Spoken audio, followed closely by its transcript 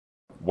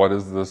What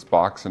is this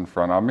box in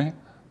front of me?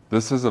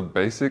 This is a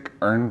basic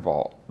urn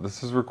vault.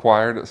 This is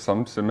required at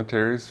some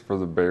cemeteries for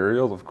the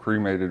burial of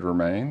cremated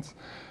remains,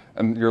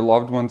 and your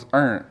loved one's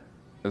urn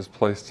is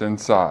placed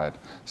inside.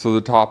 So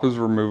the top is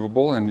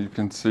removable, and you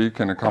can see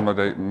can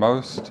accommodate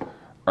most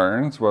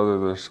urns,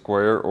 whether they're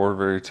square or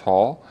very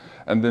tall.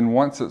 And then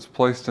once it's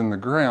placed in the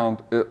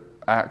ground, it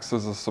acts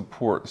as a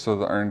support so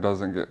the urn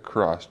doesn't get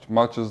crushed,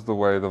 much as the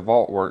way the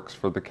vault works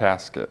for the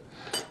casket.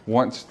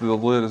 Once the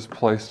lid is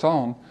placed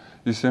on,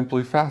 you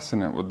simply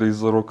fasten it with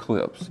these little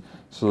clips.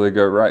 So they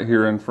go right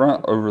here in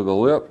front over the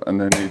lip, and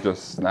then you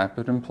just snap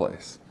it in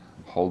place.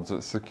 Holds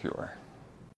it secure.